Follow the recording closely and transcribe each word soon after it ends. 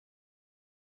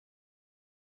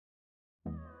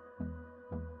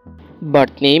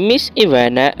Birth name is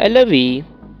Ivana Alawi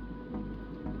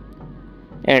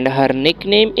and her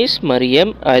nickname is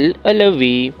Mariam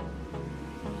Alawi.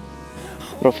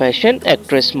 Profession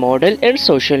actress, model and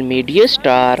social media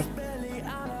star.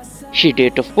 She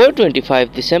date of birth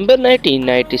 25 December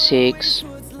 1996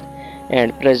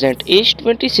 and present age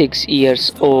 26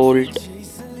 years old.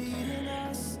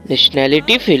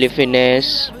 Nationality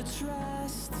Philippines.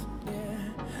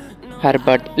 Her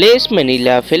birthplace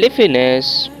Manila,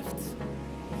 Philippines.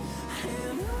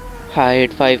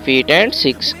 Height 5 feet and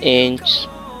 6 inches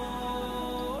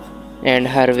and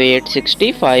her weight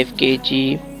 65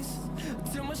 kg.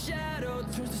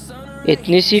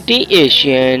 Ethnicity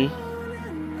Asian.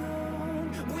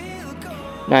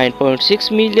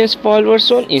 9.6 million followers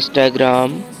on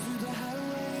Instagram.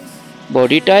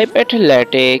 Body type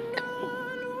athletic.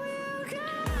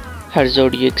 Her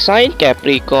zodiac sign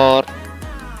Capricorn.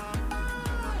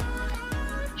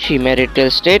 She marital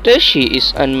status, she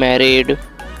is unmarried.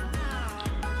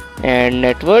 And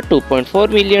net worth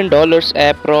 $2.4 million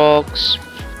approx.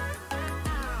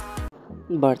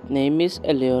 Birth name is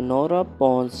Eleonora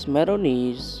Pons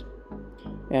Maronese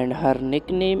and her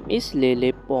nickname is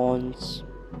Lele Pons.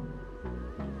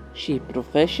 She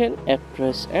profession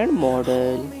actress and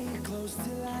model.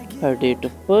 Her date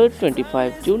of birth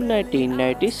 25 June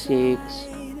 1996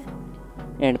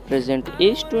 and present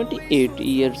age 28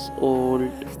 years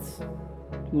old.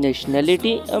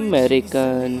 Nationality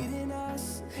American.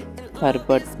 Her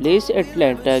birthplace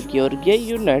Atlanta, Georgia,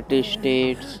 United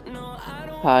States.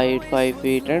 Height 5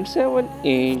 feet and 7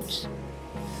 inches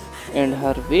and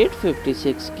her weight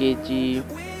 56 kg.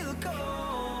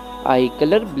 Eye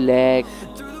color black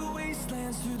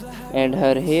and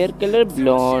her hair color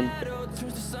blonde.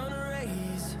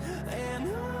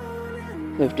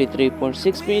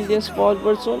 53.6 million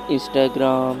followers on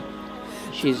Instagram.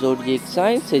 She zodiac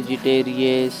sign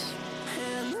Sagittarius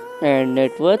and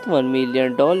net worth $1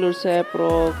 million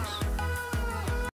approx.